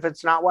message, even if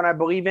it's not one I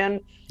believe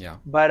in. Yeah.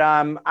 But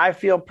I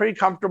feel pretty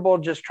comfortable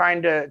just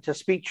trying to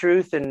speak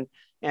truth and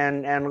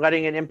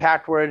letting it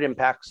impact where it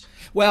impacts.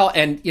 Well,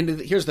 and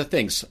here's the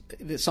thing: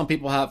 some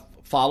people have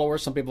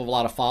followers, some people have a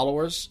lot of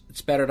followers.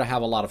 It's better to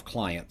have a lot of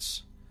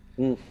clients.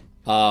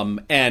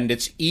 And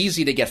it's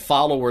easy to get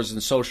followers in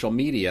social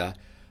media,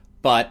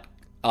 but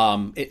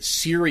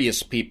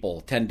serious people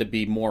tend to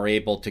be more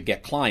able to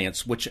get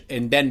clients,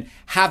 and then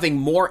having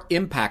more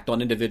impact on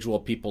individual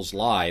people's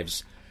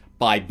lives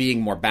by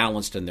being more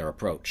balanced in their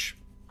approach.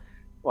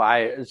 Well,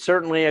 I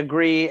certainly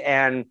agree.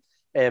 And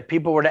if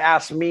people were to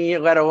ask me,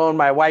 let alone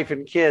my wife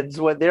and kids,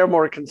 what they're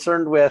more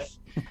concerned with,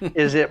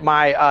 is it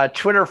my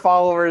Twitter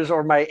followers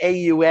or my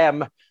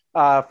AUM?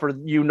 For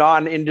you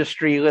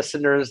non-industry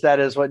listeners, that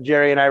is what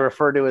Jerry and I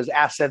refer to as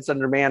assets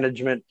under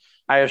management.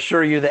 I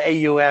assure you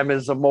the AUM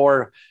is a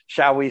more,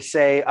 shall we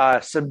say,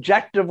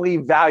 subjectively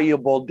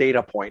valuable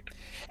data point.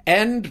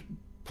 And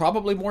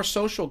probably more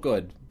social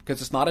good, because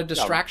it's not a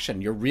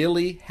distraction. You're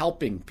really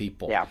helping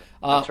people. Yeah,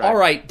 that's right. All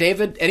right,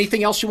 David,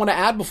 anything else you want to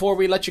add before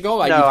we let you go?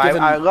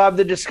 I love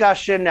the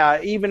discussion.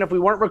 Even if we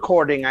weren't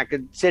recording, I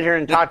could sit here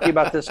and talk to you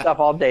about this stuff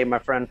all day, my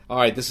friend. All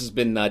right, this has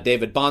been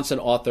David Bahnsen,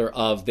 author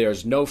of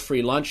There's No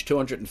Free Lunch,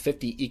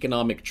 250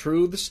 Economic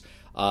Truths.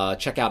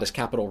 Check out his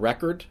Capital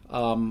Record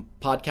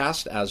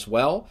podcast as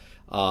well.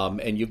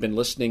 And you've been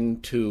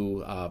listening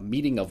to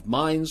Meeting of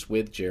Minds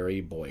with Jerry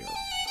Bowyer.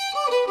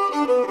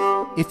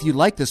 If you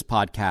like this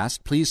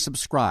podcast, please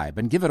subscribe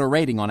and give it a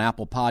rating on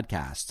Apple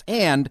Podcasts.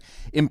 And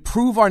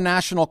improve our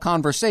national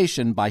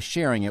conversation by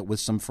sharing it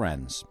with some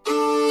friends.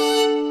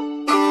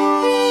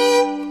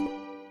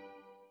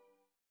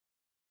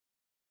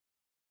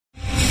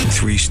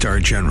 Three-star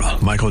general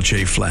Michael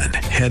J. Flynn,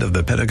 head of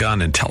the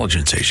Pentagon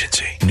Intelligence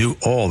Agency, knew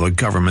all the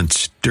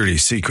government's dirty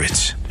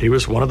secrets. He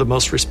was one of the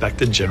most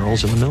respected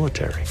generals in the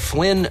military.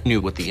 Flynn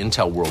knew what the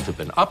intel world had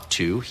been up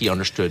to. He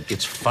understood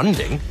its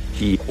funding.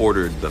 He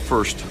ordered the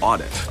first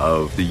audit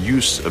of the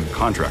use of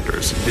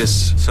contractors.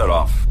 This set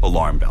off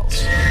alarm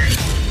bells.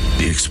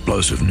 The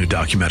explosive new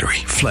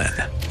documentary, Flynn,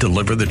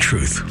 Deliver the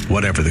Truth,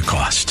 Whatever the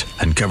Cost,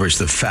 uncovers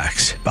the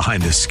facts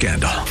behind this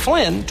scandal.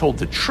 Flynn told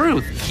the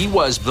truth. He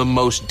was the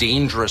most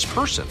dangerous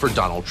person for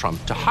Donald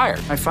Trump to hire.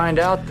 I find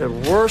out the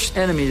worst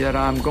enemy that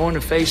I'm going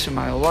to face in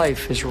my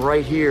life is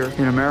right here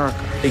in America.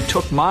 They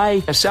took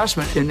my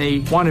assessment and they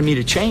wanted me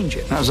to change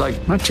it. And I was like,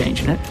 I'm not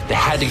changing it. They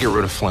had to get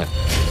rid of Flynn.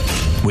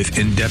 With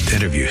in-depth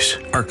interviews,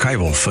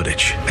 archival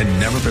footage, and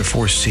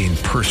never-before-seen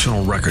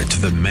personal records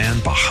of the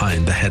man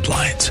behind the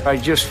headlines. I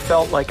just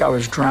felt like I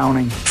was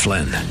drowning.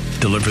 Flynn,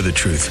 Deliver the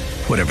Truth,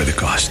 Whatever the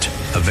Cost.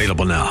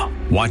 Available now.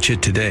 Watch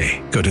it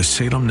today. Go to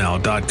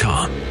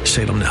salemnow.com.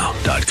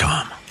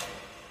 salemnow.com.